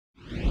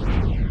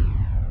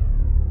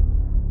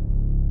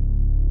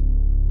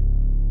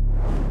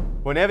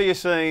Whenever you're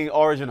seeing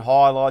Origin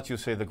highlights, you'll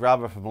see the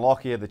grubber from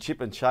Lockyer, the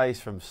chip and chase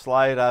from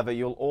Slater, but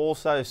you'll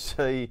also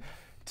see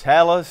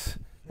Tallis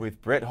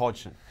with Brett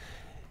Hodgson.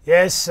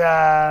 Yes,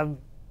 I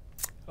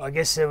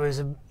guess there was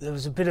a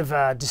bit of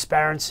a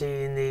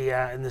disparity in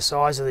the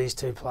size of these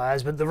two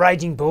players, but the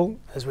Raging Bull,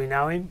 as we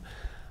know him,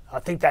 I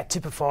think that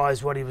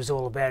typifies what he was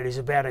all about. He's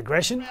about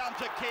aggression. Round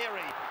to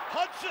Carey.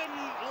 Hodgson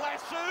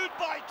lassoed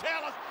by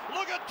Tallis.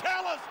 Look at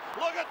Tallis!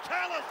 Look at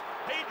Tallis!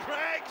 He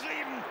drags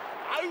him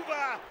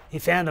over. He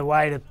found a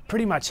way to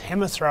pretty much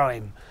hammer throw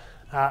him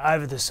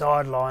over the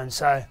sideline.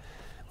 So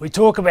we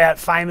talk about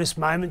famous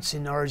moments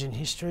in Origin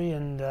history,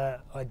 and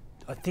I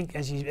think,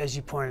 as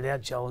you pointed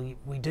out, Joel,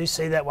 we do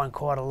see that one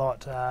quite a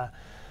lot.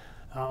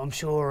 I'm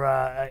sure,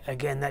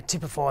 again, that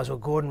typifies what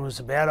Gordon was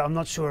about. I'm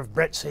not sure if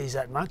Brett sees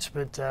that much,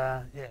 but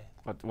yeah.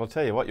 But I'll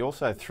tell you what, you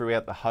also threw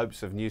out the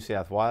hopes of New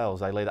South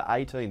Wales. They lead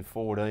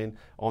 18-14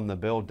 on the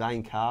bell.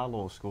 Dane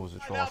Carlaw scores a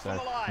try, so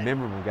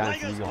memorable game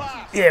for you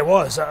guys. Yeah, it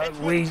was.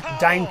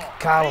 Dane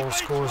Carlaw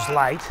scores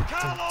late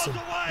to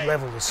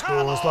level the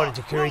scores.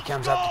 Lottie Takuri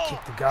comes up to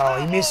kick the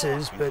goal. He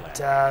misses, but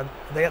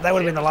they would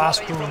have been the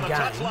last score in the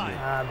game,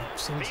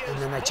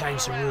 and then they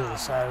changed the rules.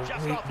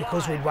 So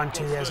because we'd won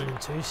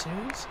 2002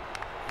 series,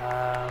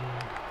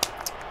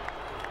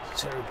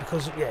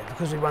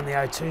 because we won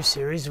the 02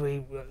 series,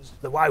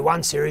 the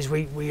 01 series,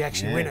 we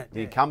actually win it.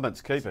 The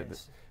incumbents keep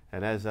it.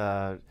 And as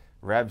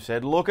Rab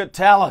said, look at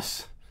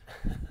Tallis.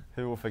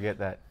 Who will forget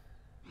that?